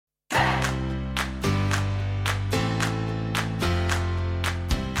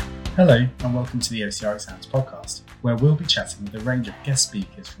Hello and welcome to the OCR Exams podcast, where we'll be chatting with a range of guest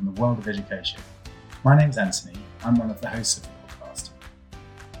speakers from the world of education. My name's Anthony, I'm one of the hosts of the podcast.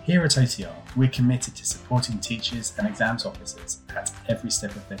 Here at OCR, we're committed to supporting teachers and exams officers at every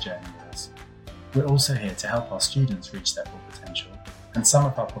step of their journey with us. We're also here to help our students reach their full potential, and some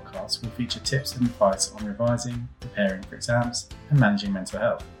of our podcasts will feature tips and advice on revising, preparing for exams, and managing mental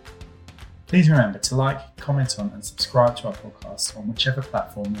health. Please remember to like, comment on and subscribe to our podcast on whichever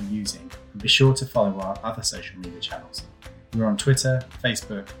platform you're using, and be sure to follow our other social media channels. We're on Twitter,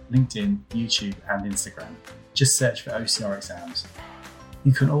 Facebook, LinkedIn, YouTube and Instagram. Just search for OCR Exams.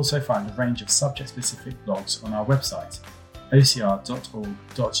 You can also find a range of subject-specific blogs on our website, ocr.org.uk/blog.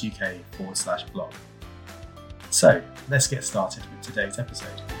 So, let's get started with today's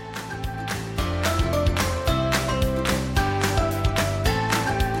episode.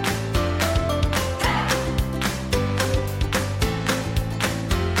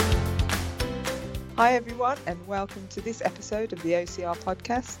 Hi everyone and welcome to this episode of the OCR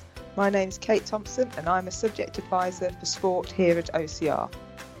podcast. My name's Kate Thompson and I'm a subject advisor for sport here at OCR.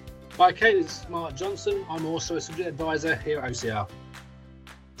 Hi Kate, it's Mark Johnson. I'm also a subject advisor here at OCR.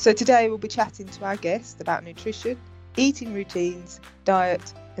 So today we'll be chatting to our guest about nutrition, eating routines,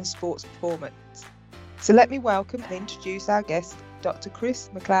 diet and sports performance. So let me welcome and introduce our guest, Dr.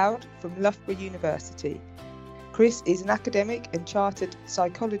 Chris McLeod from Loughborough University. Chris is an academic and chartered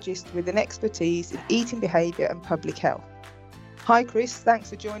psychologist with an expertise in eating behaviour and public health. Hi Chris, thanks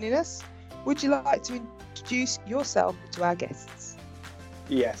for joining us. Would you like to introduce yourself to our guests?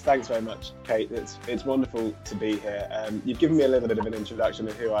 Yes, thanks very much, Kate. It's wonderful to be here. You've given me a little bit of an introduction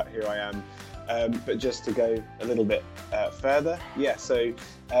of who I am, but just to go a little bit further, so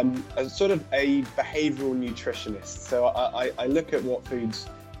as sort of a behavioural nutritionist, so I look at what foods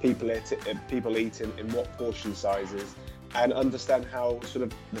people eat in what portion sizes, and understand how sort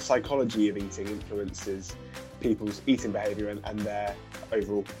of the psychology of eating influences people's eating behaviour and their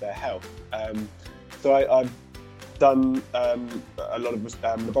overall their health. So I've done a lot of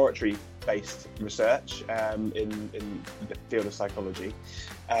laboratory-based research in the field of psychology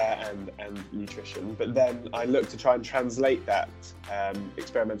and nutrition, but then I look to try and translate that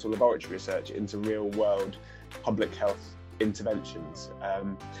experimental laboratory research into real-world public health interventions,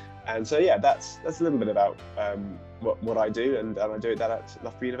 and so that's a little bit about what I do, and I do that at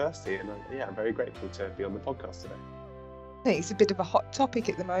Loughborough University, and I'm very grateful to be on the podcast today. I think it's a bit of a hot topic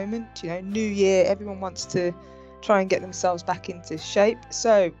at the moment. New year, everyone wants to try and get themselves back into shape.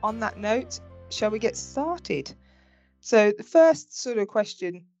 So on that note, shall we get started? So the first sort of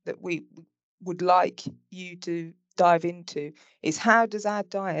question that we would like you to dive into is, how does our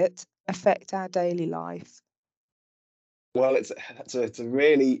diet affect our daily life? Well, it's a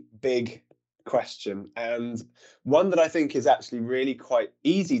really big question, and one that I think is actually really quite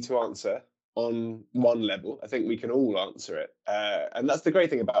easy to answer on one level. I think we can all answer it, and that's the great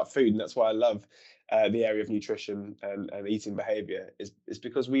thing about food, and that's why I love the area of nutrition and eating behaviour is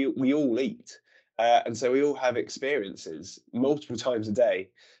because we all eat, and so we all have experiences multiple times a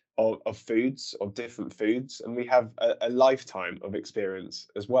day of foods, of different foods, and we have a lifetime of experience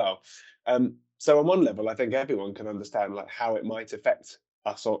as well. So on one level, I think everyone can understand like how it might affect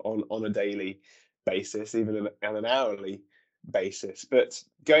us on a daily basis, even on an hourly basis. But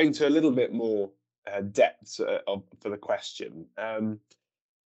going to a little bit more depth for the question,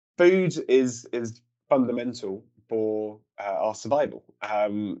 food is fundamental for our survival.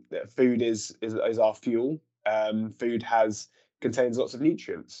 Food is our fuel. Food contains lots of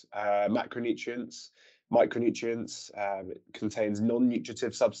nutrients, macronutrients, micronutrients. It contains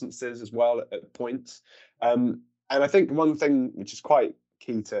non-nutritive substances as well at points. And I think one thing which is quite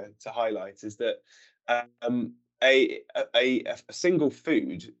key to highlight is that a single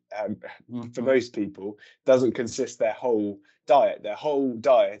food, for most people, doesn't consist their whole diet. Their whole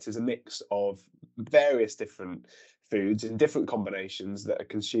diet is a mix of various different foods in different combinations that are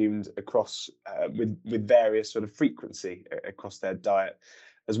consumed across with various sort of frequency across their diet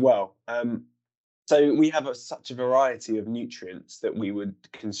as well. So we have such a variety of nutrients that we would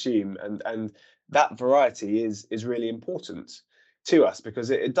consume, and that variety is really important to us because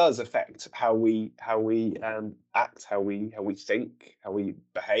it does affect how we act, how we think, how we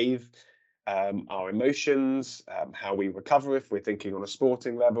behave, our emotions, how we recover if we're thinking on a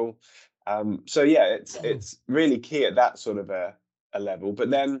sporting level. It's really key at that sort of a level. But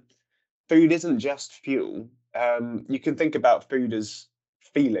then food isn't just fuel. You can think about food as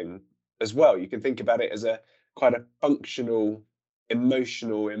feeling as well. You can think about it as a quite a functional,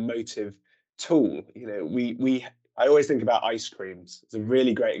 emotive tool. I always think about ice creams. It's a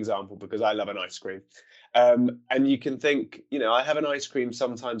really great example because I love an ice cream. And you can think, I have an ice cream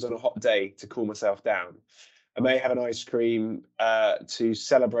sometimes on a hot day to cool myself down. I may have an ice cream to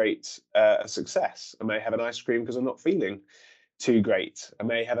celebrate a success. I may have an ice cream because I'm not feeling too great. I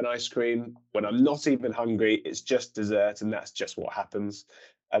may have an ice cream when I'm not even hungry. It's just dessert, and that's just what happens.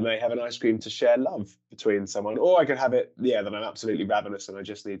 I may have an ice cream to share love between someone, or I could have it, then I'm absolutely ravenous and I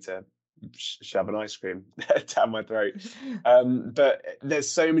just need to shove an ice cream down my throat. But there's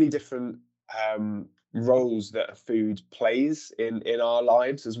so many different roles that a food plays in our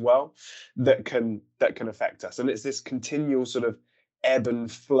lives as well that can affect us, and it's this continual sort of ebb and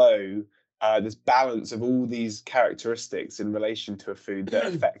flow, this balance of all these characteristics in relation to a food that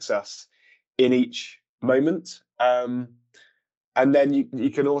affects us in each moment. And then you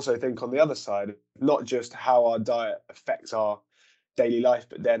can also think on the other side, not just how our diet affects our daily life,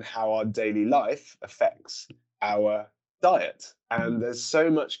 but then how our daily life affects our diet. And there's so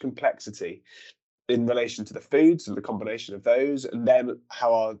much complexity in relation to the foods and the combination of those, and then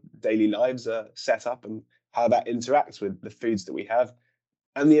how our daily lives are set up and how that interacts with the foods that we have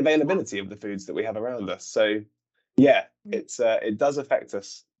and the availability of the foods that we have around us. So yeah, it does affect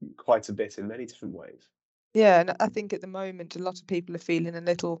us quite a bit in many different ways. Yeah, and I think at the moment a lot of people are feeling a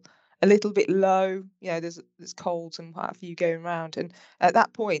little bit low. There's colds and what have you going around, and at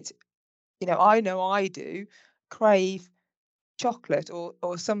that point, I know I do crave chocolate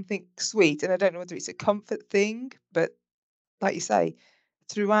or something sweet, and I don't know whether it's a comfort thing, but like you say,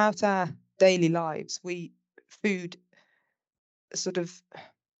 throughout our daily lives, food sort of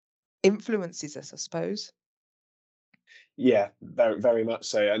influences us, I suppose. Yeah, very, very much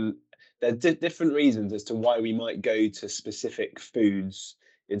so. And there are different reasons as to why we might go to specific foods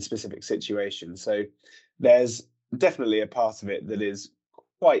in specific situations. So there's definitely a part of it that is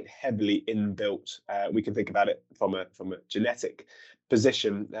quite heavily inbuilt. We can think about it from a genetic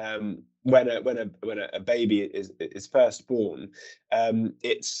position. When a baby is first born,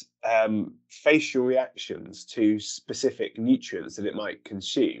 its facial reactions to specific nutrients that it might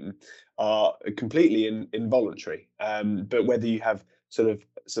consume are completely involuntary. But whether you have sort of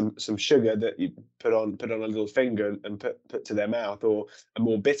some sugar that you put on a little finger and put to their mouth, or a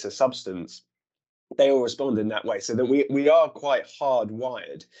more bitter substance, they all respond in that way. So that we are quite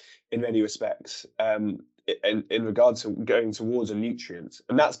hardwired in many respects, in regards to going towards a nutrient,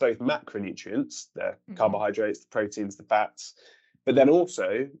 and that's both macronutrients, the carbohydrates, the proteins, the fats, but then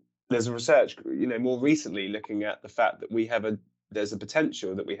also there's a research, more recently looking at the fact that there's a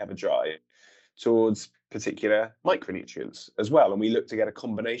potential that we have a drive towards particular micronutrients as well, and we look to get a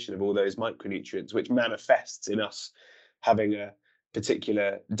combination of all those micronutrients, which manifests in us having a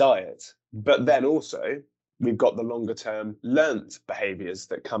particular diet. But then also we've got the longer term learnt behaviors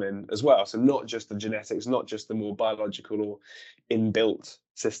that come in as well. So not just the genetics, not just the more biological or inbuilt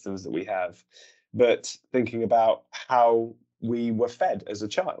systems that we have, but thinking about how we were fed as a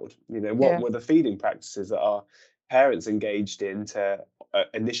child. What were the feeding practices that our parents engaged in to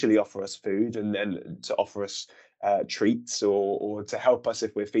initially offer us food, and then to offer us treats, or to help us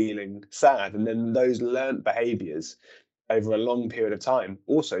if we're feeling sad. And then those learnt behaviors over a long period of time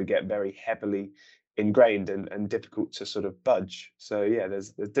also get very heavily ingrained and difficult to sort of budge. So yeah, there's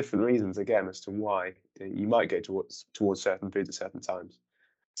different reasons again as to why you might go towards certain foods at certain times.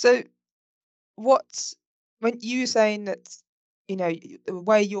 So when you were saying that, the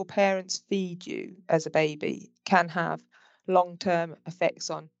way your parents feed you as a baby can have long-term effects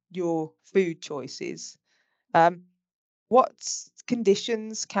on your food choices, what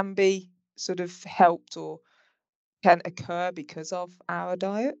conditions can be sort of helped or can occur because of our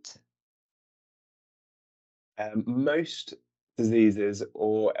diet? Most diseases,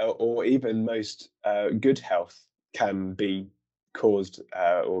 or even most good health, can be caused,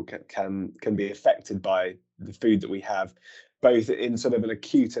 or can be affected by the food that we have, both in sort of an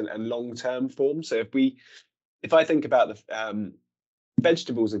acute and long-term form. So if I think about the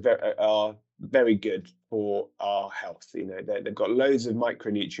vegetables are very good for our health. They've got loads of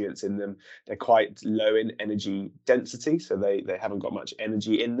micronutrients in them. They're quite low in energy density, so they haven't got much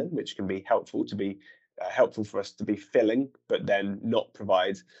energy in them, which can be helpful for us to be filling, but then not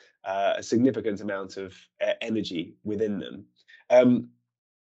provide a significant amount of energy within them.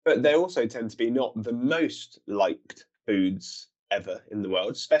 But they also tend to be not the most liked foods ever in the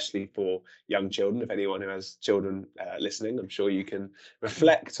world, especially for young children. If anyone who has children listening, I'm sure you can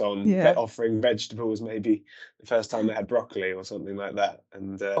reflect on offering vegetables, maybe the first time they had broccoli or something like that,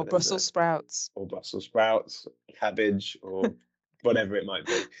 Or Brussels sprouts. Or Brussels sprouts, cabbage, or whatever it might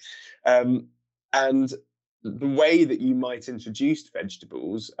be. And the way that you might introduce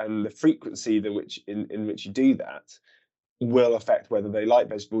vegetables and the frequency in which you do that will affect whether they like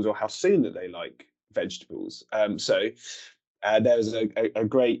vegetables or how soon that they like vegetables. There was a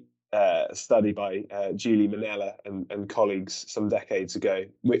great study by Julie Manella and colleagues some decades ago,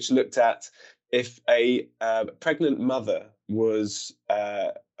 which looked at if a pregnant mother was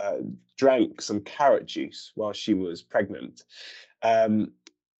drank some carrot juice while she was pregnant,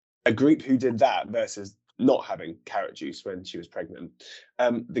 a group who did that versus not having carrot juice when she was pregnant,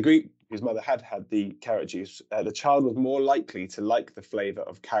 the group whose mother had the carrot juice, the child was more likely to like the flavour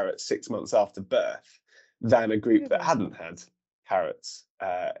of carrots 6 months after birth than a group that hadn't had carrots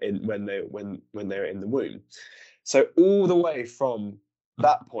when they were in the womb. So all the way from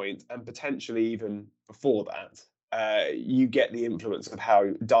that point, and potentially even before that, you get the influence of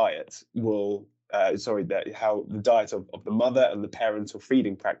how diet will. How the diet of the mother and the parental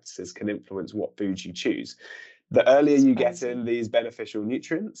feeding practices can influence what foods you choose. The earlier you get in these beneficial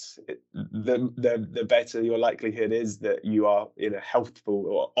nutrients, the better your likelihood is that you are in a healthful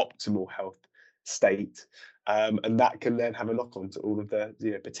or optimal health state, and that can then have a knock on to all of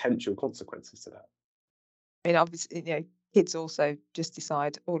the potential consequences to that. I mean, obviously, kids also just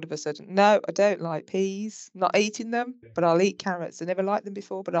decide all of a sudden, no, I don't like peas, not eating them, but I'll eat carrots. I never liked them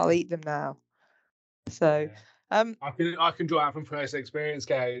before, but I'll eat them now. So, I can draw out from personal experience,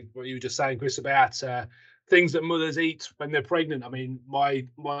 Gary, what you were just saying, Chris, about things that mothers eat when they're pregnant. I mean, my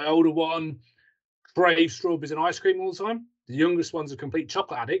older one craves strawberries and ice cream all the time. The youngest one's a complete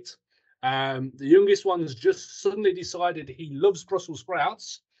chocolate addict. The youngest one's just suddenly decided he loves Brussels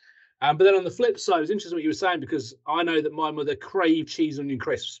sprouts. But then on the flip side, it's interesting what you were saying, because I know that my mother craved cheese onion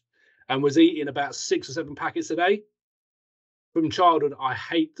crisps and was eating about 6 or 7 packets a day. From childhood, I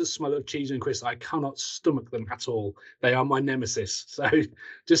hate the smell of cheese and crisps. I cannot stomach them at all. They are my nemesis. So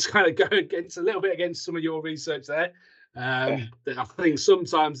just kind of go a little bit against some of your research there. I think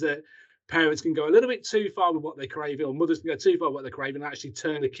sometimes that parents can go a little bit too far with what they crave, or mothers can go too far with what they crave, and actually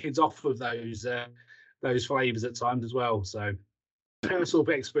turn the kids off of those flavours at times as well. So personal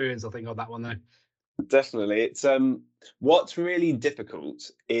experience, I think, on that one though. Definitely. It's what's really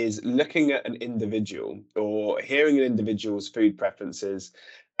difficult is looking at an individual or hearing an individual's food preferences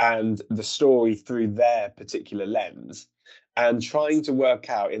and the story through their particular lens, and trying to work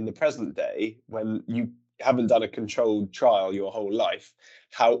out in the present day, when you haven't done a controlled trial your whole life,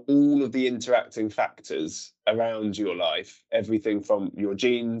 how all of the interacting factors around your life, everything from your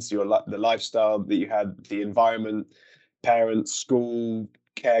genes, the lifestyle that you had, the environment, parents, school,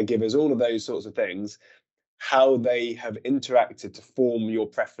 caregivers, all of those sorts of things, how they have interacted to form your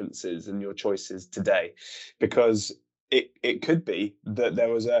preferences and your choices today. Because it could be that there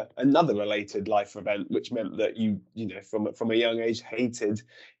was another related life event which meant that you from a young age hated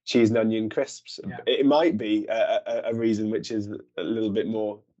cheese and onion crisps. Yeah. It might be a reason which is a little bit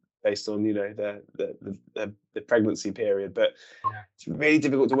more based on the pregnancy period, but it's really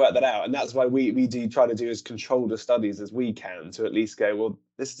difficult to work that out, and that's why we do try to do as controlled studies as we can to at least go, well,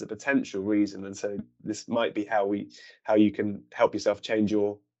 this is a potential reason, and so this might be how you can help yourself change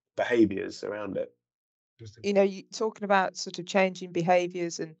your behaviors around it. You're talking about sort of changing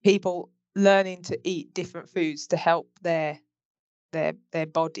behaviors and people learning to eat different foods to help their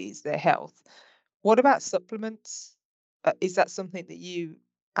bodies, their health. What about supplements? Is that something that you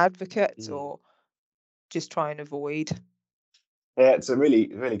advocate or just try and avoid? Yeah, it's a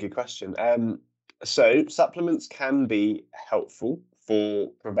really, really good question. So supplements can be helpful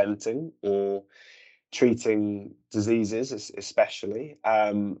for preventing or treating diseases, especially.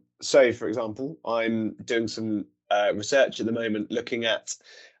 So, for example, I'm doing some research at the moment looking at,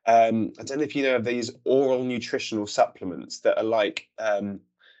 I don't know if you know of these oral nutritional supplements that are like,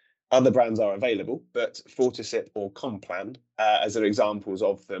 other brands are available, but Fortisip or Complan, as are examples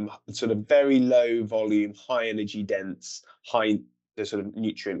of them, sort of very low volume, high energy dense, high sort of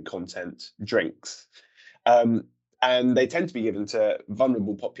nutrient content drinks. And they tend to be given to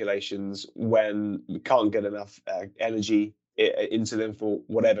vulnerable populations when we can't get enough energy into them for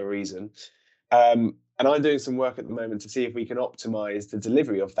whatever reason. And I'm doing some work at the moment to see if we can optimize the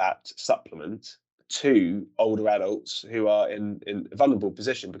delivery of that supplement to older adults who are in a vulnerable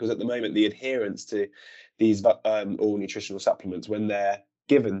position, because at the moment the adherence to these all nutritional supplements, when they're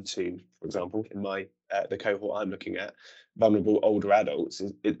given to, for example, in my the cohort I'm looking at, vulnerable older adults,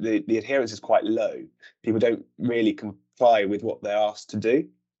 the adherence is quite low. People don't really comply with what they're asked to do.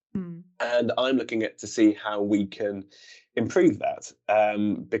 And I'm looking at to see how we can improve that,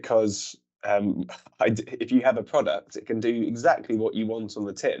 because if you have a product, it can do exactly what you want on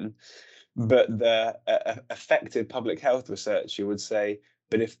the tin, but the effective public health research, you would say,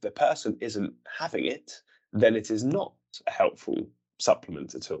 but if the person isn't having it, then it is not a helpful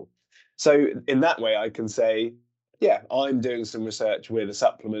supplement at all. So in that way, I can say, yeah, I'm doing some research with a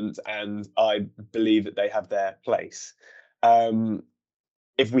supplement and I believe that they have their place.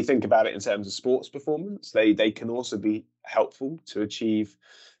 If we think about it in terms of sports performance, they can also be helpful to achieve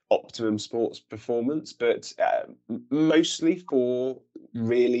optimum sports performance, but mostly for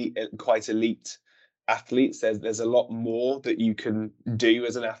really quite elite athletes. There's a lot more that you can do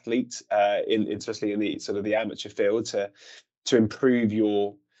as an athlete, especially in the sort of the amateur field, to improve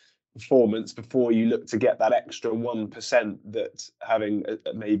your performance before you look to get that extra 1% that having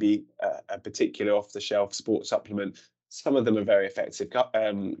maybe a particular off-the-shelf sports supplement. Some of them are very effective.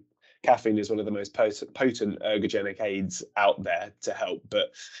 Caffeine is one of the most potent ergogenic aids out there to help,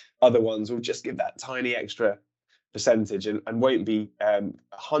 but other ones will just give that tiny extra percentage and won't be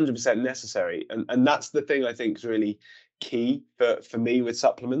 100% necessary. And that's the thing I think is really key for me with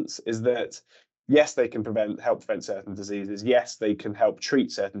supplements, is that yes, they can help prevent certain diseases. Yes, they can help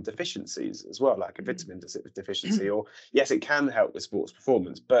treat certain deficiencies as well, like a vitamin deficiency, or yes, it can help with sports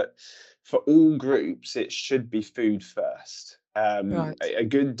performance. But for all groups, it should be food first. Right. A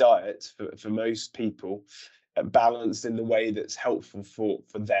good diet for most people, balanced in the way that's helpful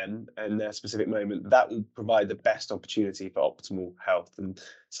for them and their specific moment, that will provide the best opportunity for optimal health. And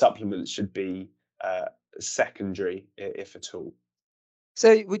supplements should be secondary, if at all.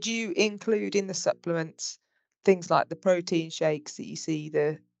 So would you include in the supplements things like the protein shakes that you see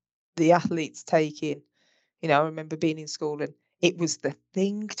the athletes taking? You know, I remember being in school and it was the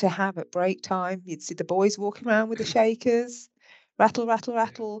thing to have at break time. You'd see the boys walking around with the shakers, rattle, rattle,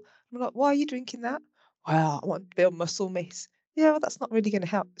 rattle. I'm like, why are you drinking that? Well, I want to build muscle, miss. Yeah, well, that's not really going to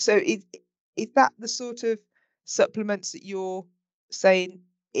help. So is that the sort of supplements that you're saying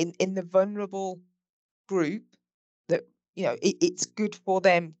in the vulnerable group that, you know, it's good for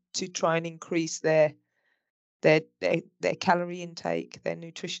them to try and increase their calorie intake, their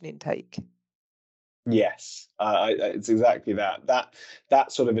nutrition intake? Yes, it's exactly that.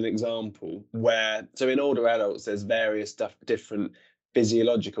 That's sort of an example where, so in older adults, there's various different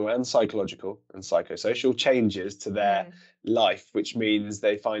physiological and psychological and psychosocial changes to their life, which means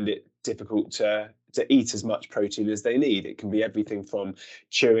they find it difficult to eat as much protein as they need. It can be everything from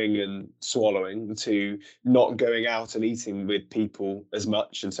chewing and swallowing to not going out and eating with people as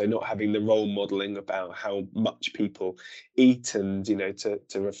much, and so not having the role modeling about how much people eat, and to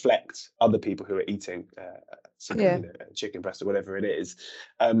reflect other people who are eating chicken breast or whatever it is.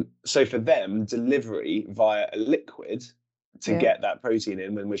 So for them, delivery via a liquid to get that protein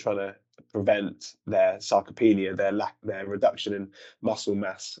in when we're trying to prevent their sarcopenia, their reduction in muscle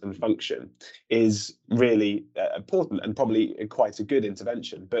mass and function, is really important and probably quite a good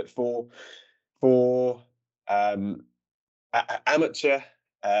intervention. But for amateur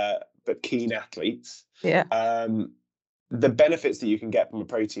but keen athletes, the benefits that you can get from a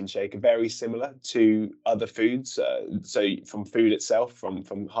protein shake are very similar to other foods. So from food itself,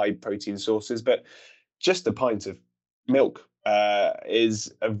 from high protein sources, but just a pint of milk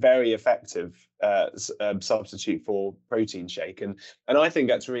is a very effective substitute for protein shake. And I think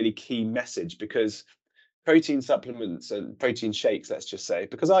that's a really key message, because protein supplements and protein shakes, let's just say,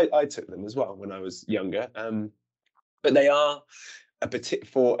 because I took them as well when I was younger, but they are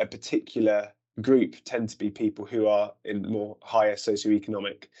for a particular group, tend to be people who are in more higher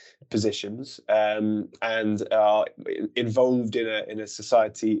socioeconomic positions, and are involved in a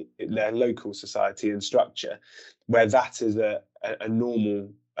society, in their local society and structure, where that is a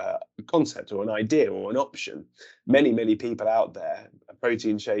normal concept or an idea or an option. Many people out there, a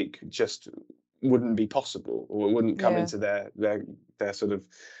protein shake just wouldn't be possible, or it wouldn't come into their sort of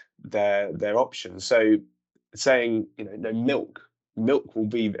their options. So saying, no, milk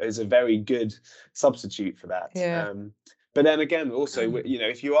is a very good substitute for that. But then again, also,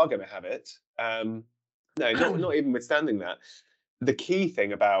 if you are going to have it, not even withstanding that, the key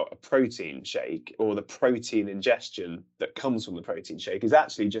thing about a protein shake, or the protein ingestion that comes from the protein shake, is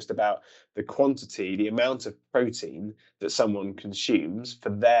actually just about the quantity, the amount of protein that someone consumes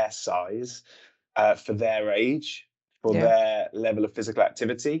for their size, for their age, for their level of physical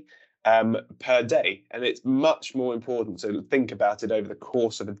activity, per day. And it's much more important to think about it over the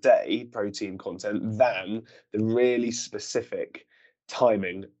course of a day, protein content, than the really specific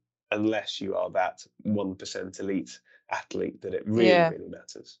timing, unless you are that 1% elite athlete, that it really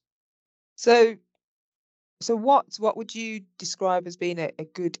matters. So what would you describe as being a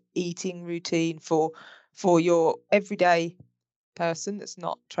good eating routine for your everyday person that's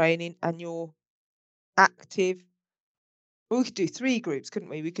not training, and your active? Well, we could do 3 groups, couldn't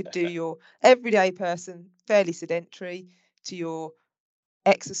we? We could do your everyday person, fairly sedentary, to your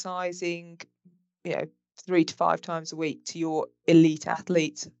exercising, 3 to 5 times a week to your elite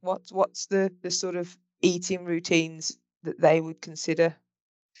athletes, what's the sort of eating routines that they would consider?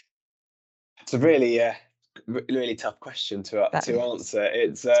 It's a really tough question to That answer.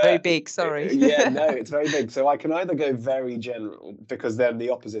 It's very big, sorry. yeah, no, it's very big. So I can either go very general, because then the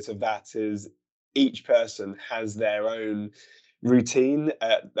opposite of that is each person has their own routine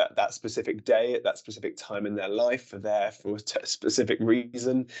at that specific day, at that specific time in their life, for a specific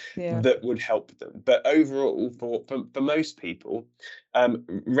reason Yeah. that would help them. But overall, for most people,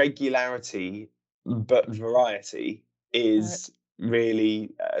 regularity but variety is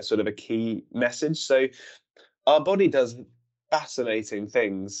really sort of a key message. So our body does fascinating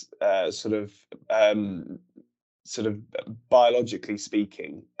things, sort of biologically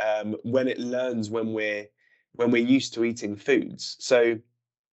speaking, when it learns when we're used to eating foods. So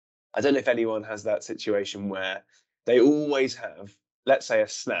I don't know if anyone has that situation where they always have, let's say, a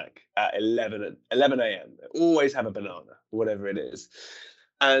snack at 11 a.m. They always have a banana, whatever it is.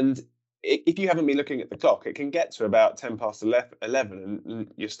 And if you haven't been looking at the clock, it can get to about 10 past 11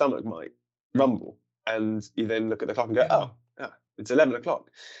 and your stomach might rumble. And you then look at the clock and go, oh, it's 11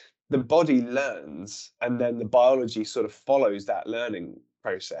 o'clock. The body learns, and then the biology sort of follows that learning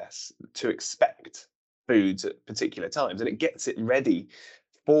process to expect foods at particular times, and it gets it ready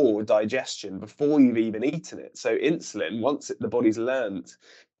for digestion before you've even eaten it. So insulin, once the body's learned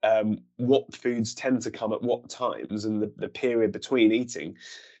what foods tend to come at what times and the period between eating,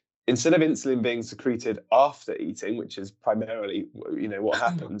 instead of insulin being secreted after eating, which is primarily what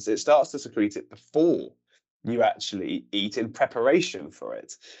happens, it starts to secrete it before you actually eat, in preparation for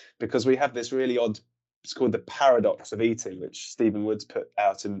it, because we have this really odd, it's called the paradox of eating, which Stephen Woods put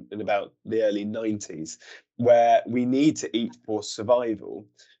out in about the early 90s, where we need to eat for survival,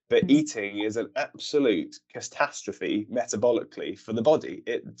 but eating is an absolute catastrophe metabolically for the body.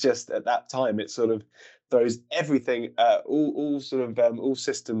 It just, at that time, it sort of throws everything, all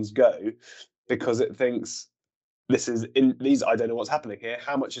systems go, because it thinks, I don't know what's happening here.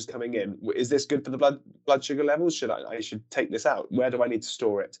 How much is coming in? Is this good for the blood sugar levels? I should take this out? Where do I need to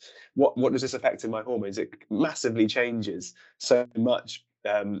store it? What does this affect in my hormones? It massively changes so much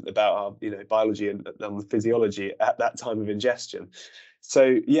about our biology and physiology at that time of ingestion.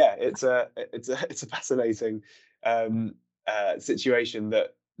 So yeah, it's a fascinating situation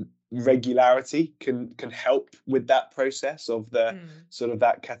that regularity can help with that process of the sort of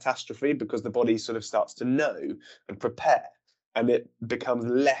that catastrophe, because the body sort of starts to know and prepare, and it becomes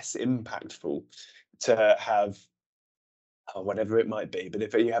less impactful to have whatever it might be. But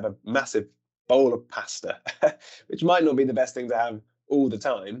if you have a massive bowl of pasta, which might not be the best thing to have all the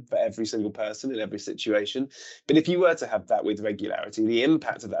time for every single person in every situation, but if you were to have that with regularity, the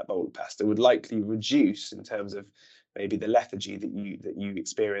impact of that bowl of pasta would likely reduce in terms of maybe the lethargy that you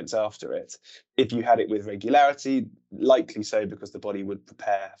experience after it. If you had it with regularity, likely so, because the body would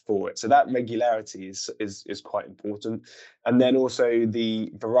prepare for it. So that regularity is quite important. And then also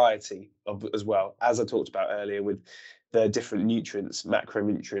the variety of, as well, as I talked about earlier, with the different nutrients,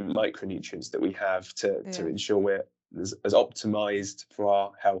 macronutrient, micronutrients that we have to ensure we're as optimized for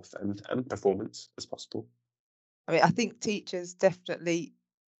our health and performance as possible. I mean, I think teachers definitely,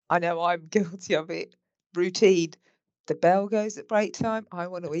 I know I'm guilty of it, routine. The bell goes at break time, I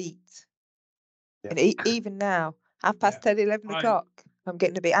want to eat. And even now, 10:30, 11 o'clock, I'm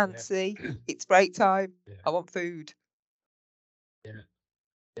getting a bit antsy. It's break time. I want food.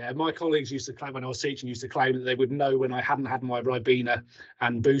 Yeah, my colleagues used to claim, when I was teaching, that they would know when I hadn't had my Ribena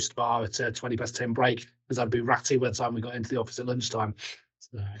and Boost bar at 20 past 10 break, because I'd be ratty by the time we got into the office at lunchtime.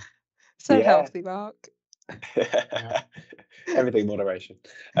 So healthy, Mark. Everything in moderation.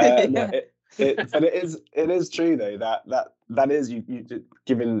 But it is true though that is you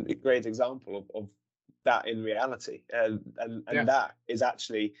given a great example of that in reality, and that is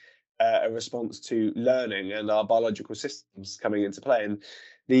actually a response to learning and our biological systems coming into play. And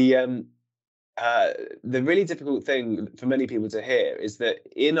the really difficult thing for many people to hear is that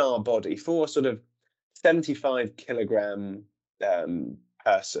in our body, for a sort of 75 kilogram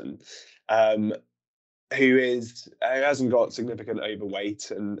person who hasn't got significant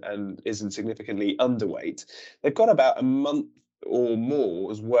overweight and isn't significantly underweight, they've got about a month or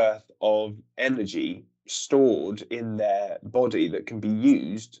more's worth of energy stored in their body that can be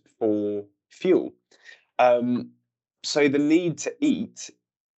used for fuel. So the need to eat,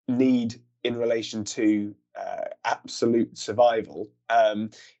 in relation to absolute survival,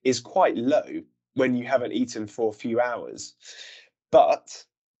 is quite low when you haven't eaten for a few hours. But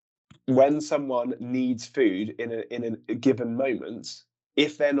when someone needs food in a given moment,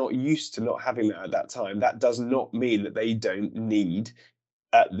 if they're not used to not having that at that time, that does not mean that they don't need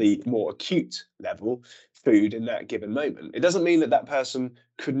at the more acute level food in that given moment. It doesn't mean that that person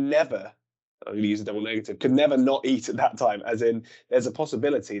could never, I'm going to use a double negative, could never not eat at that time, as in there's a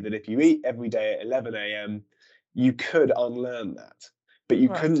possibility that if you eat every day at 11 a.m., you could unlearn that, but you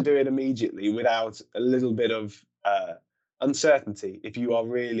couldn't do it immediately without a little bit of uncertainty if you are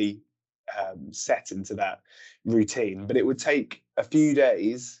really set into that routine. But it would take a few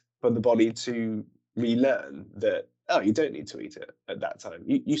days for the body to relearn that, oh, you don't need to eat it at that time.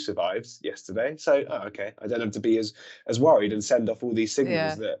 You survived yesterday, so okay, I don't have to be as worried and send off all these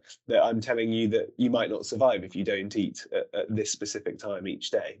signals that I'm telling you that you might not survive if you don't eat at this specific time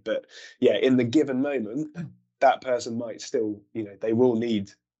each day. But yeah, in the given moment, that person might still, they will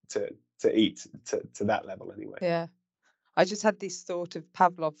need to eat to that level anyway. Yeah. I just had this thought of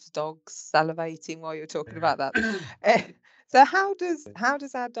Pavlov's dogs salivating while you were talking about that. So how does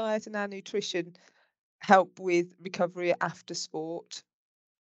our diet and our nutrition help with recovery after sport?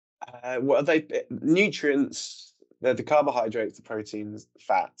 Well, nutrients, the carbohydrates, the proteins,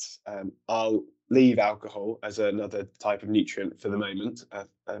 fats. I'll leave alcohol as another type of nutrient for the moment.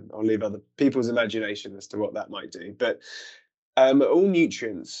 I'll leave other people's imagination as to what that might do. But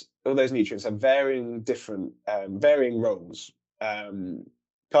all those nutrients have varying roles.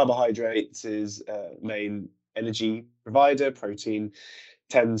 Carbohydrates is main energy provider. Protein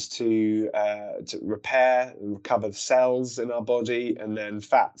tends to repair and recover the cells in our body, and then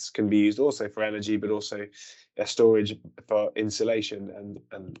fats can be used also for energy, but also storage for insulation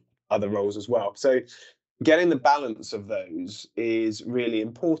and other roles as well. So getting the balance of those is really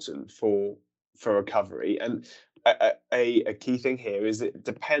important for recovery. And a key thing here is it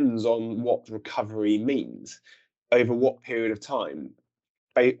depends on what recovery means, over what period of time,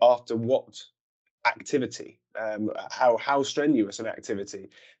 after what activity, how strenuous an activity,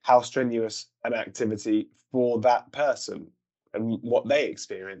 for that person and what they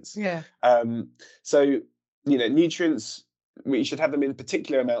experience. Yeah. So nutrients, we should have them in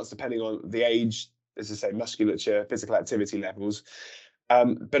particular amounts depending on the age, as I say, musculature, physical activity levels.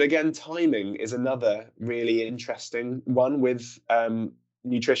 But again, timing is another really interesting one with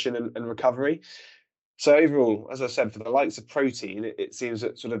nutrition and recovery. So overall, as I said, for the likes of protein, it seems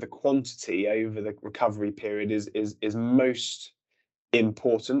that sort of the quantity over the recovery period is most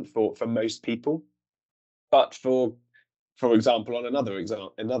important for most people. But for example, on another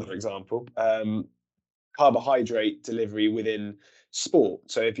example, carbohydrate delivery within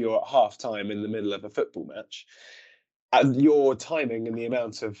sport. So if you're at half time in the middle of a football match, and your timing and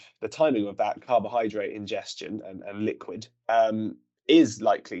the timing of that carbohydrate ingestion and liquid is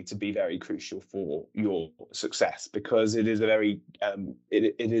likely to be very crucial for your success, because it is a very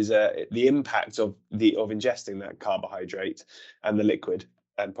the impact of ingesting that carbohydrate and the liquid,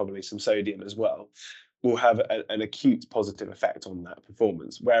 and probably some sodium as well, will have an acute positive effect on that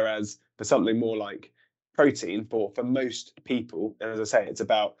performance. Whereas for something more like protein, for most people, and as I say, it's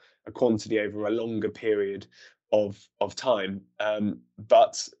about a quantity over a longer period of time,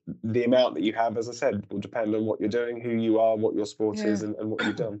 but the amount that you have, as I said, will depend on what you're doing, who you are, what your sport is, and what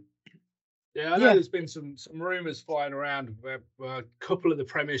you've done. Yeah, I know there's been some rumours flying around where a couple of the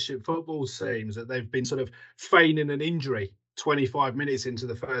Premiership football teams that they've been sort of feigning an injury 25 minutes into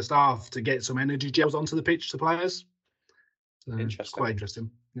the first half to get some energy gels onto the pitch to players. So interesting. It's quite interesting.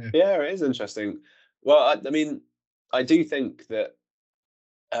 Yeah, it is interesting. Well, I mean, I do think that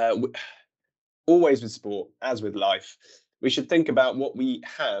always with sport, as with life, we should think about what we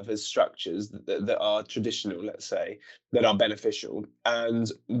have as structures that are traditional, let's say, that are beneficial,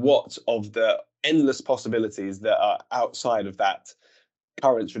 and what of the endless possibilities that are outside of that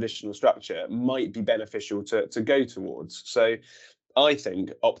current traditional structure might be beneficial to go towards. So I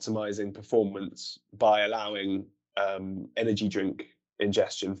think optimizing performance by allowing energy drink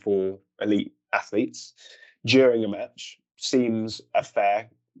ingestion for elite athletes during a match seems a fair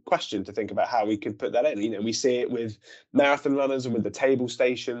question to think about how we could put that in. We see it with marathon runners and with the table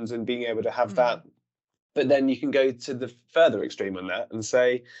stations and being able to have that. But then you can go to the further extreme on that and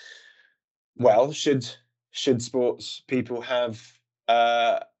say, well, should sports people have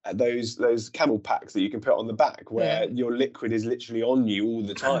those camel packs that you can put on the back, where your liquid is literally on you all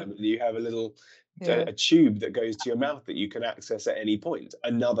the time, and you have a little a tube that goes to your mouth that you can access at any point?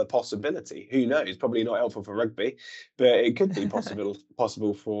 Another possibility. Who knows? Probably not helpful for rugby, but it could be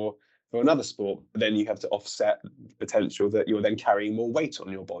possible for another sport. But then you have to offset the potential that you're then carrying more weight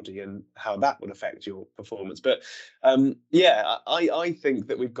on your body and how that would affect your performance. But I think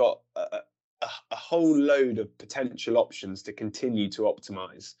that we've got a whole load of potential options to continue to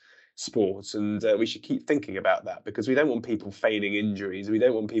optimize sports, and we should keep thinking about that, because we don't want people feigning injuries. We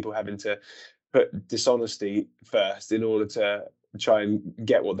don't want people having to put dishonesty first in order to try and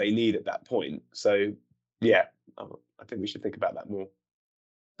get what they need at that point. So yeah, I think we should think about that more.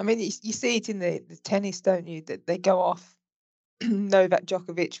 I mean, you see it in the tennis, don't you? That they go off Novak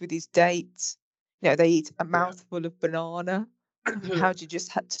Djokovic with his dates. They eat a mouthful of banana. How do you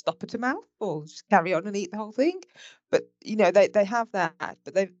just have to stop at a mouthful? Just carry on and eat the whole thing? But they have that.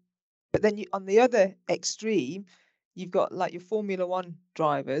 But then on the other extreme, you've got like your Formula One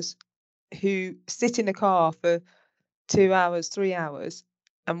drivers who sit in a car for 2 hours, 3 hours,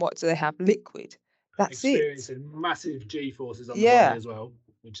 and what do they have? Liquid. That's experiencing massive G forces on the body as well,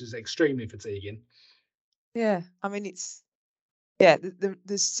 which is extremely fatiguing. Yeah, I mean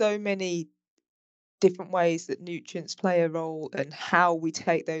there's so many different ways that nutrients play a role, and how we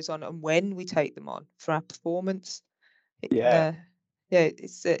take those on and when we take them on for our performance.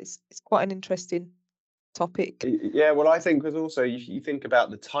 It's quite an interesting topic. Yeah, well, I think because also you think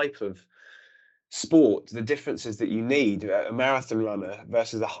about the type of sport, the differences that you need, a marathon runner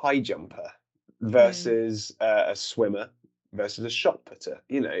versus a high jumper versus a swimmer versus a shot putter,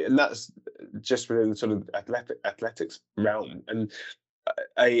 and that's just within the sort of athletics realm. And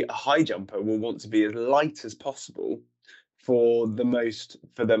a high jumper will want to be as light as possible for the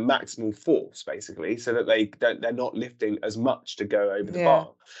maximal force, basically, so that they're not lifting as much to go over the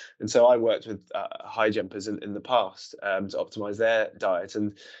bar. And so I worked with high jumpers in the past to optimize their diet,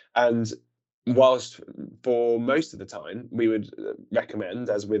 and whilst for most of the time we would recommend,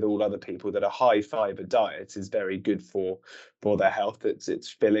 as with all other people, that a high fiber diet is very good for their health. It's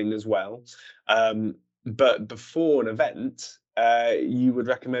filling as well, but before an event you would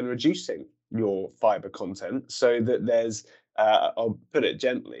recommend reducing your fiber content so that there's I'll put it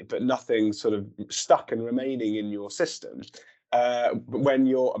gently, but nothing sort of stuck and remaining in your system when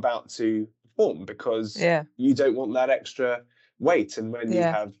you're about to perform, because you don't want that extra weight. And when you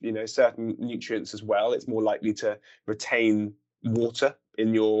have certain nutrients as well, it's more likely to retain water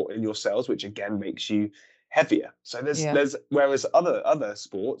in your cells, which again makes you heavier. So there's whereas other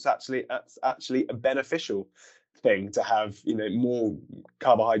sports, that's actually a beneficial thing to have, more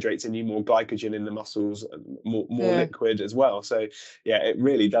carbohydrates in you, more glycogen in the muscles, more liquid as well. So it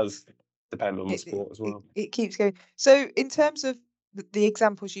really does depend on the sport as well. It keeps going. So in terms of the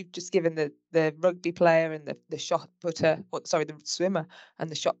examples you've just given, the rugby player and the shot putter, the swimmer and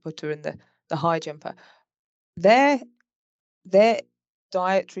the shot putter and the high jumper, their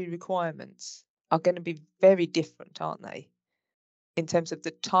dietary requirements are going to be very different, aren't they? In terms of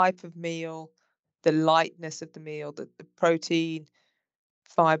the type of meal, the lightness of the meal, the protein,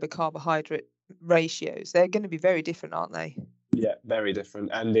 fiber, carbohydrate ratios, they're going to be very different, aren't they? Yeah, very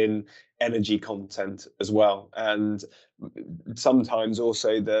different, and in energy content as well, and sometimes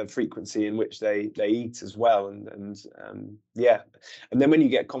also the frequency in which they eat as well, and then when you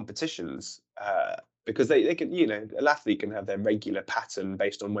get competitions, because they can, an athlete can have their regular pattern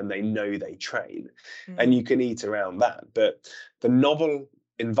based on when they know they train, and you can eat around that, but the novel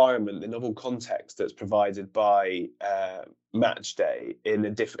environment, the novel context that's provided by match day in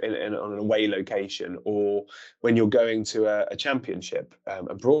on an away location, or when you're going to a championship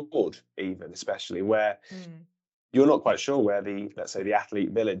abroad, even especially where you're not quite sure where let's say the athlete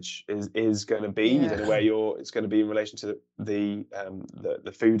village is going to be. You don't know where it's going to be in relation to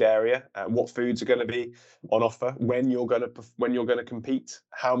the food area, what foods are going to be on offer, when you're going to compete,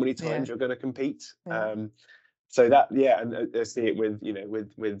 how many times you're going to compete. So that, and I see it with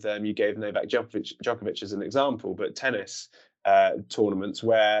you gave Novak Djokovic as an example, but tennis tournaments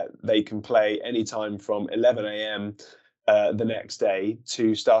where they can play anytime from 11 a.m. The next day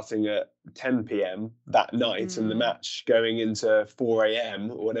to starting at 10 p.m. that night, and the match going into 4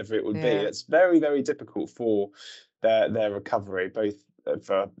 a.m. or whatever it would be. It's very, very difficult for their recovery, both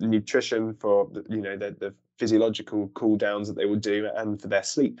for nutrition, for the physiological cool downs that they would do, and for their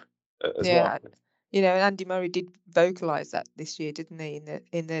sleep as well. And Andy Murray did vocalise that this year, didn't he,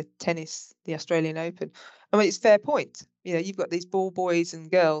 in the tennis, the Australian Open? I mean, it's a fair point. You've got these ball boys and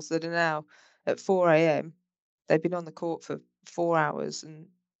girls that are now at 4 a.m. They've been on the court for 4 hours, and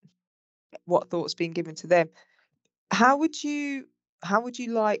what thought's been given to them? How would you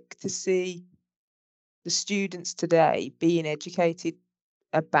like to see the students today being educated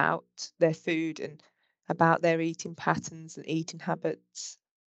about their food and about their eating patterns and eating habits?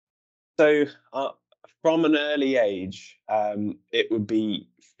 So from an early age, it would be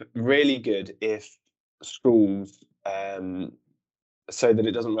really good if schools, so that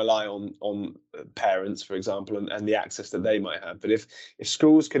it doesn't rely on parents, for example, and the access that they might have. But if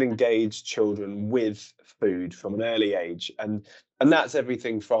schools could engage children with food from an early age, and that's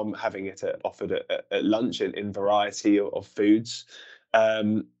everything from having it offered at lunch in variety of foods,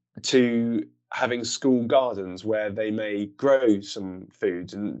 to having school gardens where they may grow some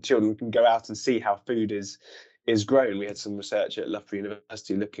food and children can go out and see how food is grown. We had some research at Loughborough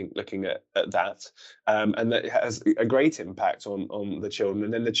University looking at that, and that has a great impact on the children.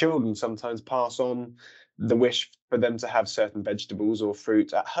 And then the children sometimes pass on the wish for them to have certain vegetables or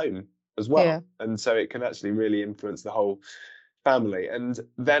fruit at home as well. Yeah. And so it can actually really influence the whole family. And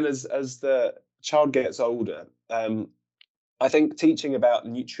then as the child gets older, I think teaching about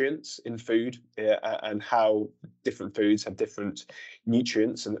nutrients in food and how different foods have different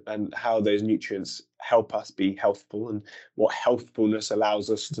nutrients and how those nutrients help us be healthful and what healthfulness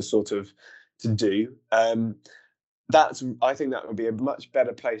allows us to sort of to do. I think that would be a much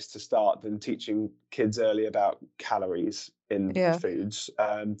better place to start than teaching kids early about calories in foods.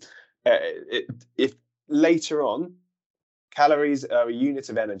 If later on, calories are a unit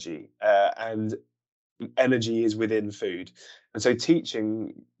of energy, and energy is within food, and so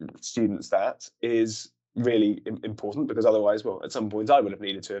teaching students that is really important, because otherwise, well, at some point I would have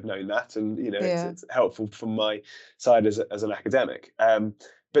needed to have known that, and it's helpful from my side as an academic.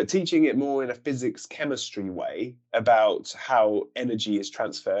 But teaching it more in a physics chemistry way about how energy is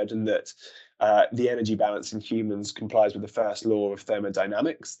transferred, and that the energy balance in humans complies with the first law of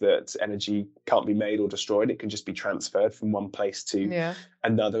thermodynamics, that energy can't be made or destroyed, it can just be transferred from one place to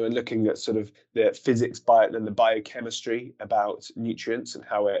another, and looking at sort of the physics and the biochemistry about nutrients and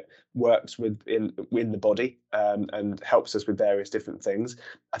how it works within the body, and helps us with various different things.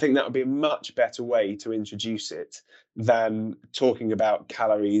 I think that would be a much better way to introduce it than talking about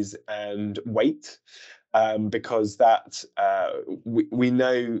calories and weight. Because that we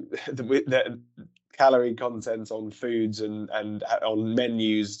know that calorie content on foods and on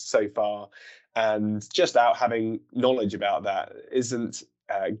menus so far, and just out having knowledge about that isn't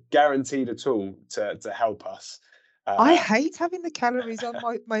guaranteed at all to help us. I hate having the calories on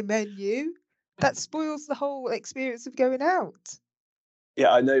my menu. That spoils the whole experience of going out.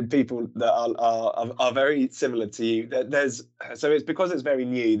 Yeah, I know people that are very similar to you. So it's because it's very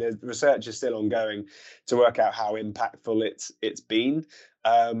new. There's research is still ongoing to work out how impactful it's been.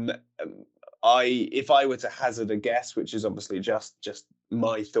 If I were to hazard a guess, which is obviously just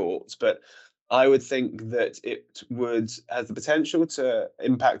my thoughts, but I would think that it has the potential to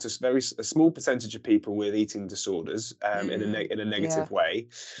impact a small percentage of people with eating disorders in a negative way,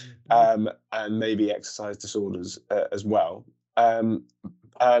 and maybe exercise disorders as well.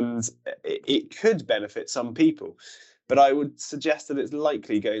 And it could benefit some people, but I would suggest that it's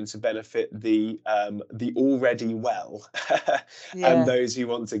likely going to benefit the already well and those who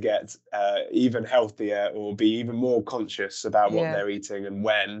want to get even healthier or be even more conscious about what they're eating and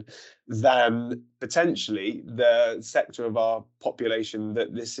when, than potentially the sector of our population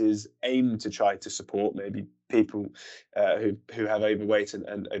that this is aimed to try to support, maybe people who have overweight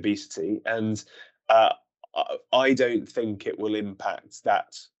and obesity. And I don't think it will impact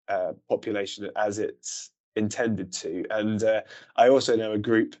that population as it's intended to. And I also know a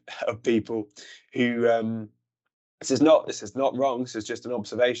group of people who this is not wrong, this is just an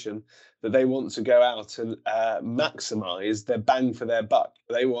observation, that they want to go out and maximize their bang for their buck.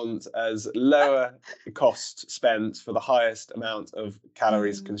 They want as lower cost spent for the highest amount of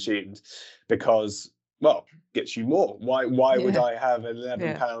calories consumed, because, well, gets you more. Why would I have an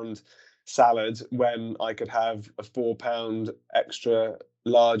 £11 salad when I could have a £4 extra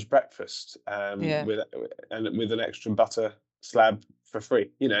large breakfast with an extra butter slab for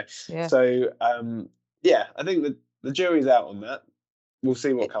free, So I think that the jury's out on that. We'll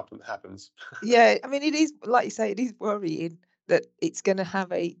see what happens. I mean, it is, like you say, it is worrying that it's going to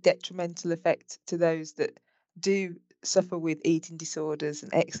have a detrimental effect to those that do suffer with eating disorders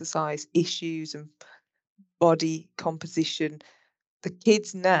and exercise issues and body composition. The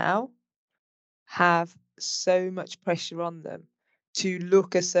kids now have so much pressure on them to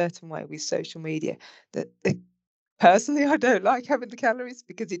look a certain way with social media that personally I don't like having the calories,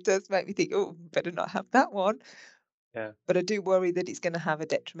 because it does make me think, oh, better not have that one. But I do worry that it's going to have a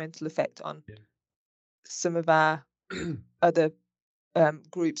detrimental effect on some of our other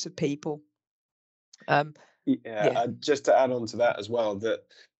groups of people. Just to add on to that as well, that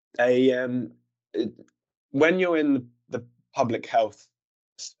when you're in the public health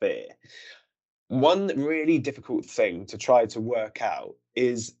sphere, one really difficult thing to try to work out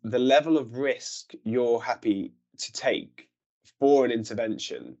is the level of risk you're happy to take for an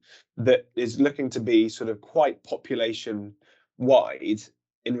intervention that is looking to be sort of quite population wide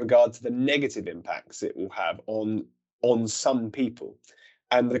in regard to the negative impacts it will have on some people.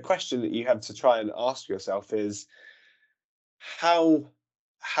 And the question that you have to try and ask yourself is, how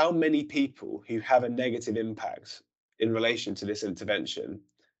many people who have a negative impact in relation to this intervention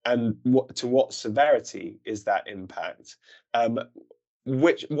and what severity is that impact?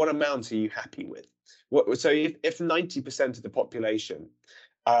 What amount are you happy with? So if 90% of the population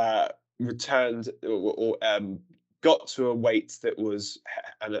returned or got to a weight that was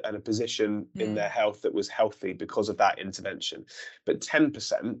and a position in their health that was healthy because of that intervention, but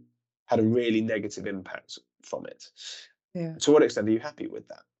 10% had a really negative impact from it. Yeah. To what extent are you happy with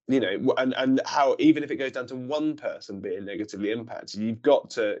that? And how, even if it goes down to one person being negatively impacted, you've got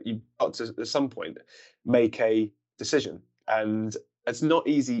to at some point make a decision, and it's not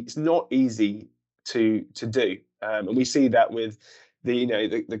easy. It's not easy to do, and we see that with the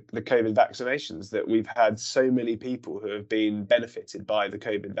COVID vaccinations, that we've had so many people who have been benefited by the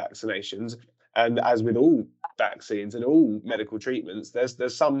COVID vaccinations, and as with all vaccines and all medical treatments,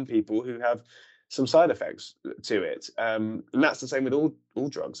 there's some people who have some side effects to it, and that's the same with all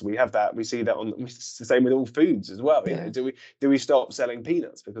drugs. We have that. We see that it's the same with all foods as well. Yeah. Do we stop selling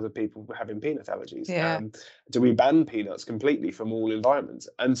peanuts because of people having peanut allergies? Yeah. Do we ban peanuts completely from all environments?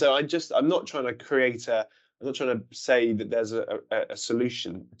 And so I'm not trying to say that there's a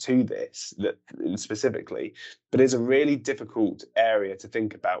solution to this that specifically, but it's a really difficult area to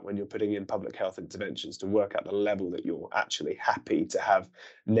think about when you're putting in public health interventions, to work out the level that you're actually happy to have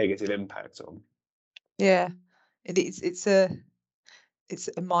negative impact on. Yeah, it's a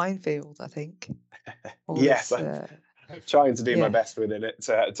minefield, I think. Yes, I'm trying to do my best within it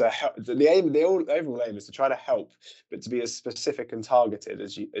to help. The overall aim is to try to help, but to be as specific and targeted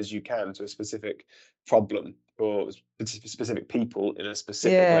as you can to a specific problem or specific people in a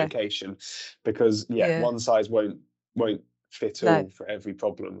specific location, because one size won't fit all for every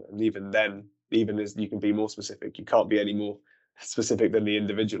problem, and even as you can be more specific, you can't be any more specific than the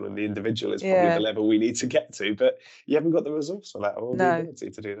individual, and the individual is probably the level we need to get to, but you haven't got the resource for that or the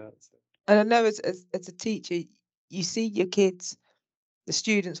ability to do that. So. And I know as a teacher, you see your kids, the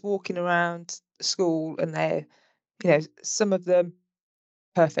students walking around school, and they're, some of them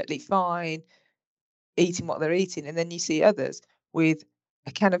perfectly fine, eating what they're eating, and then you see others with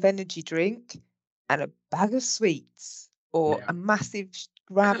a can of energy drink and a bag of sweets or a massive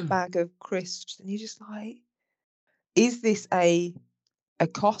grab bag of crisps, and you're just like, is this a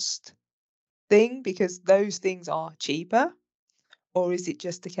cost thing because those things are cheaper, or is it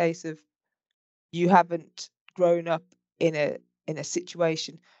just a case of you haven't grown up in a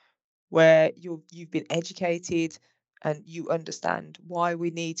situation where you've been educated and you understand why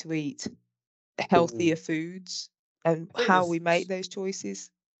we need to eat healthier foods and how we make those choices?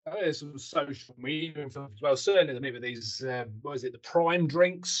 There's some social media influence as well, certainly with these the Prime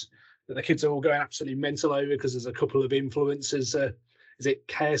drinks that the kids are all going absolutely mental over because there's a couple of influencers. Is it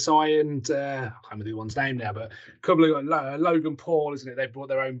KSI and I can't remember the one's name now, but a couple of Logan Paul, isn't it? They brought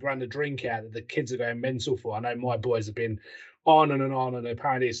their own brand of drink out that the kids are going mental for. I know my boys have been on and on, and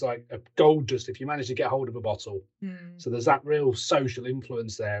apparently it's like a gold dust if you manage to get hold of a bottle. So there's that real social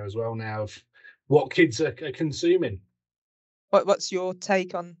influence there as well now of what kids are consuming. What's your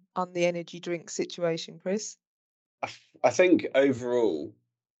take on the energy drink situation, Chris? I think overall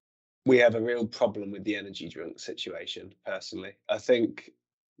we have a real problem with the energy drink situation, personally. I think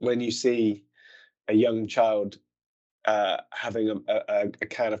when you see a young child having a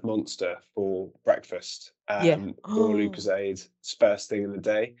can of Monster for breakfast or Lucozade first thing in the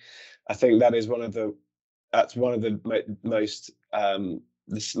day, I think that is one of the most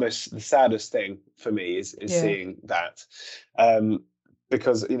the saddest thing for me is seeing that,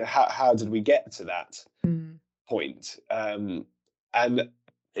 because how did we get to that point? And I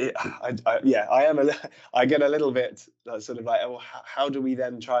get a little bit sort of like, oh, how do we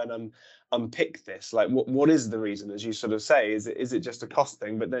then try and unpick this? Like, what is the reason, as you sort of say? Is it just a cost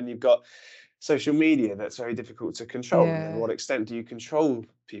thing? But then you've got social media that's very difficult to control. And what extent do you control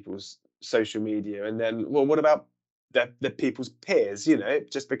people's social media? And then, well, what about the people's peers?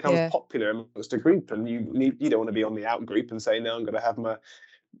 It just becomes popular amongst a group, and you don't want to be on the out group and say, no, I'm going to have my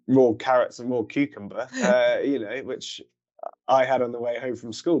raw carrots and raw cucumber, which I had on the way home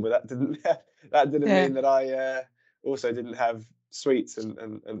from school, but that didn't mean that I also didn't have sweets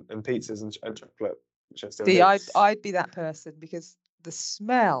and pizzas and chocolate, which I still do. I'd be that person, because the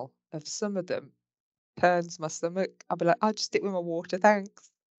smell of some of them turns my stomach. I'd be like, I'll just stick with my water,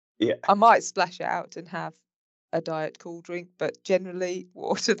 thanks. Yeah. I might splash it out and have a diet cool drink, but generally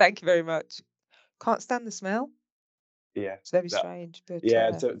water, thank you very much. Can't stand the smell. Yeah, it's very strange. But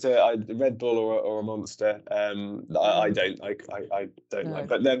to Red Bull or a Monster, I don't like.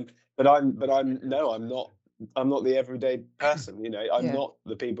 I'm not the everyday person. I'm not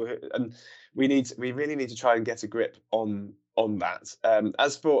the people who, and we really need to try and get a grip on that.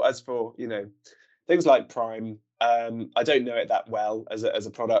 As for things like Prime, I don't know it that well as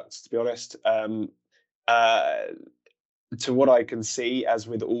a product, to be honest. To what I can see, as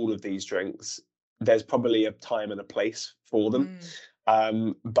with all of these drinks, there's probably a time and a place for them.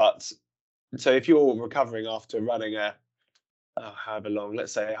 But so if you're recovering after running however long,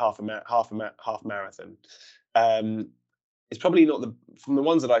 let's say half marathon, it's probably not from the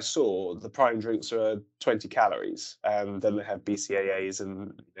ones that I saw, the prime drinks are 20 calories. Then they have BCAAs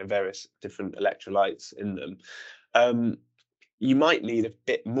and various different electrolytes in them. You might need a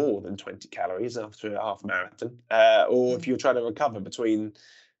bit more than 20 calories after a half marathon, or if you're trying to recover between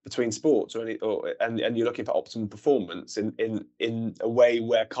sports and you're looking for optimal performance in a way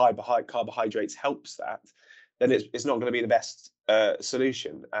where carbohydrates helps that, then it's not going to be the best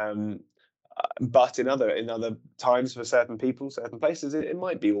solution. But in other times, for certain people, certain places, it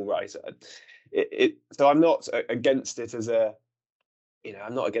might be all right. So I'm not against it as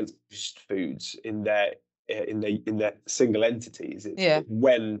I'm not against foods in their single entities. It's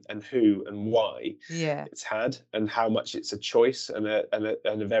when and who and why it's had, and how much it's a choice and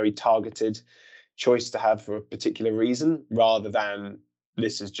a very targeted choice to have for a particular reason, rather than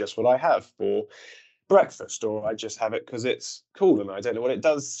this is just what I have for breakfast, or I just have it because it's cool and I don't know what it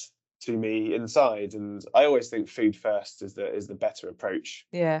does to me inside. And I always think food first is the better approach.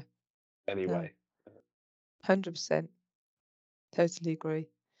 Yeah. Anyway. 100%. Totally agree.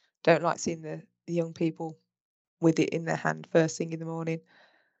 Don't like seeing the young people with it in their hand first thing in the morning.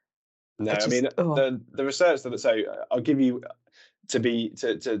 No, I mean the research that, so I'll give you to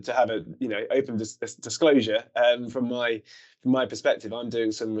have a open disclosure. From my perspective, I'm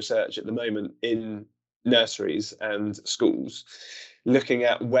doing some research at the moment in nurseries and schools, looking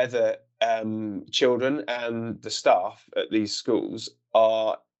at whether children and the staff at these schools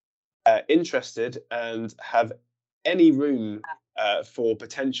are interested and have any room for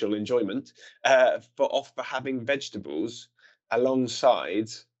potential enjoyment for having vegetables alongside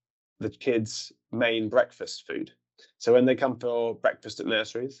the kids' main breakfast food. So when they come for breakfast at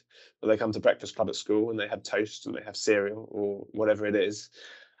nurseries, or they come to breakfast club at school and they have toast and they have cereal or whatever it is,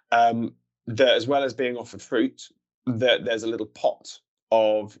 that as well as being offered fruit, that there's a little pot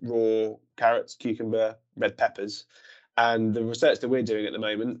of raw carrots, cucumber, red peppers. And the research that we're doing at the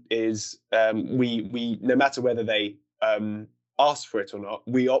moment is we no matter whether they ask for it or not,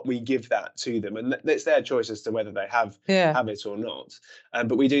 we give that to them, and it's their choice as to whether they have it or not.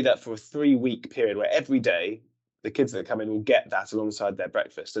 But we do that for a 3-week period where every day the kids that come in will get that alongside their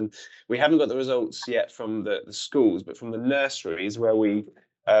breakfast. And we haven't got the results yet from the schools, but from the nurseries, where we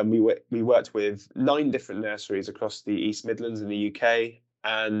worked with 9 different nurseries across the East Midlands in the UK,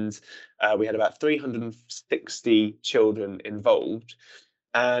 and we had about 360 children involved.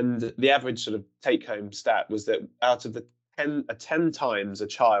 And the average sort of take-home stat was that out of the 10 times a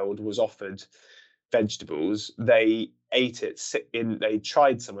child was offered vegetables, they ate it they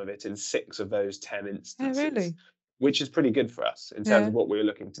tried some of it in 6 of those 10 instances. Oh, really? Which is pretty good for us in terms of what we were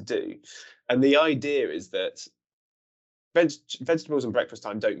looking to do. And the idea is that vegetables and breakfast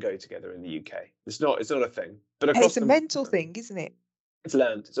time don't go together in the UK. It's not a thing. But it's a mental thing, isn't it? It's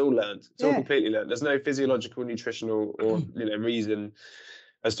learned. It's all learned. It's all completely learned. There's no physiological, nutritional, or reason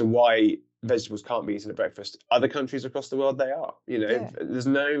as to why vegetables can't be eaten at breakfast. Other countries across the world, they are. There's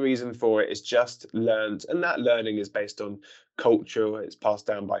no reason for it. It's just learned, and that learning is based on culture. It's passed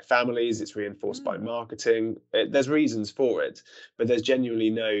down by families. It's reinforced by marketing. There's reasons for it, but there's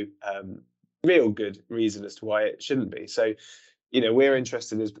genuinely no real good reason as to why it shouldn't be. So, we're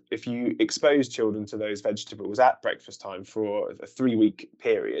interested is if you expose children to those vegetables at breakfast time for a 3-week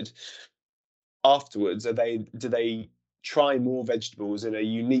period, afterwards, do they try more vegetables in a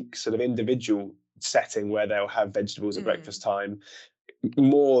unique sort of individual setting where they'll have vegetables at breakfast time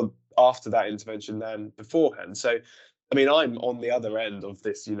more after that intervention than beforehand? So, I mean, I'm on the other end of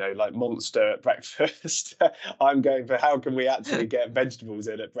this, like monster at breakfast. I'm going for how can we actually get vegetables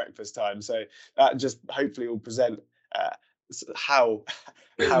in at breakfast time? So that just hopefully will present how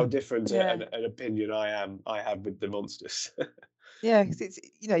different an opinion I have with the monsters. Yeah, because it's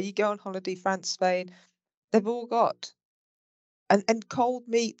you go on holiday, France, Spain, they've all got and cold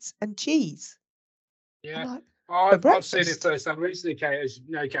meats and cheese. Yeah, I've seen it firsthand recently, Kate. As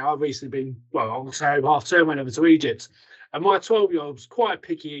you know, Kate, I've recently been, I'll say half term, went over to Egypt, and my 12-year-old's quite a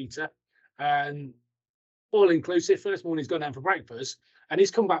picky eater, and all inclusive. First morning he's gone down for breakfast, and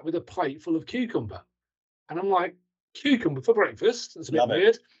he's come back with a plate full of cucumber, and I'm like, cucumber for breakfast? That's a bit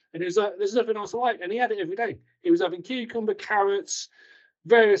weird. And he was like, there's nothing else I like, and he had it every day. He was having cucumber, carrots,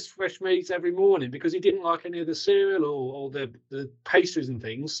 various fresh meats every morning because he didn't like any of the cereal or the pastries and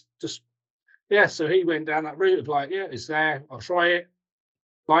things. So he went down that route of like, it's there, I'll try it.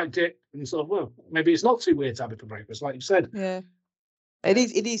 liked it, and sort of, well, maybe it's not too weird to have it for breakfast, like you said. Yeah.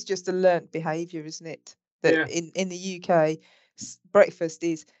 It is just a learnt behaviour, isn't it? That in the UK, breakfast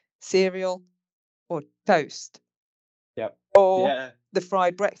is cereal or toast. Yep. Or the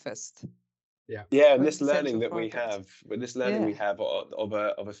fried breakfast. Yeah, and this learning that we have,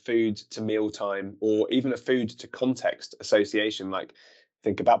 of a food to mealtime, or even a food to context association, like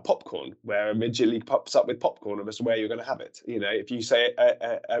think about popcorn, where immediately pops up with popcorn as where you're going to have it. You know, if you say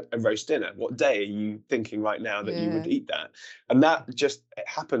a roast dinner, what day are you thinking right now that you would eat that? And that just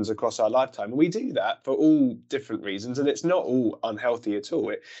happens across our lifetime. And we do that for all different reasons, and it's not all unhealthy at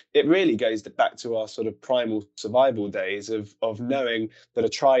all. It really goes back to our sort of primal survival days of knowing that a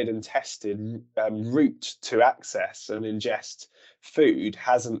tried and tested route to access and ingest food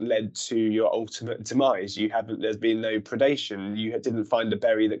hasn't led to your ultimate demise. There's been no predation. You didn't find a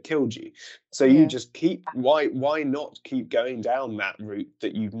berry that killed you. So you just why not keep going down that route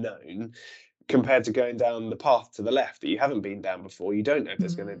that you've known, compared to going down the path to the left that you haven't been down before? You don't know if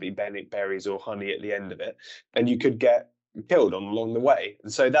there's going to be berries or honey at the end of it, and you could get killed along the way.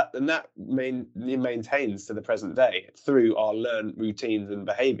 And so that maintains to the present day through our learned routines and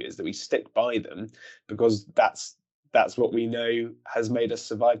behaviors, that we stick by them because that's what we know has made us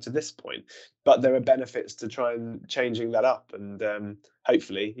survive to this point. But there are benefits to try and changing that up, and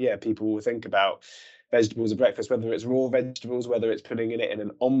hopefully people will think about vegetables at breakfast, whether it's raw vegetables, whether it's putting it in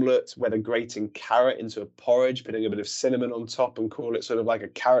an omelette, whether grating carrot into a porridge, putting a bit of cinnamon on top and call it sort of like a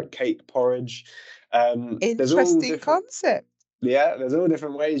carrot cake porridge. Interesting concept. Yeah, there's all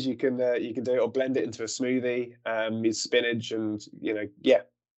different ways you can do it, or blend it into a smoothie, with spinach, and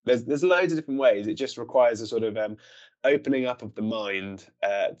there's loads of different ways. It just requires a sort of opening up of the mind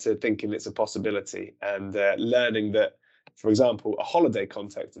to thinking it's a possibility, and learning that, for example, a holiday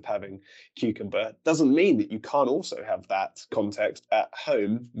context of having cucumber doesn't mean that you can't also have that context at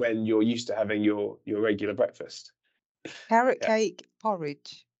home when you're used to having your regular breakfast. Carrot cake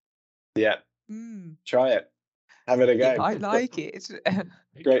porridge. Yeah. Try it. Have it again. I like it.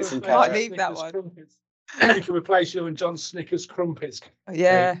 Great. Some can't leave that one. You can replace you and John Snickers crumpets.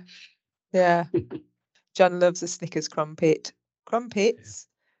 Yeah. John loves a Snickers crumpet. Crumpets,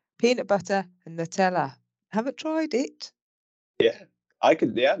 peanut butter and Nutella. Haven't tried it. Yeah, I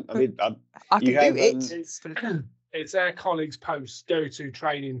could. Yeah, I mean, I can do it. It's our colleague's post go-to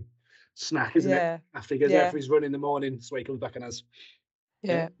training snack, isn't it? After he goes out for his run in the morning, so he comes back and has.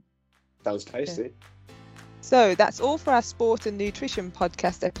 Yeah. Sounds tasty. Yeah. So that's all for our sport and nutrition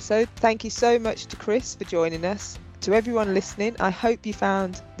podcast episode. Thank you so much to Chris for joining us. To everyone listening, I hope you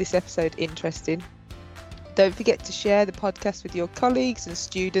found this episode interesting. Don't forget to share the podcast with your colleagues and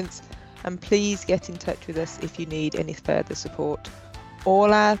students, and please get in touch with us if you need any further support.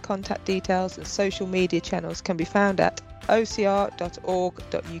 All our contact details and social media channels can be found at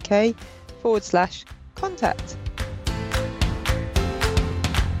ocr.org.uk/contact.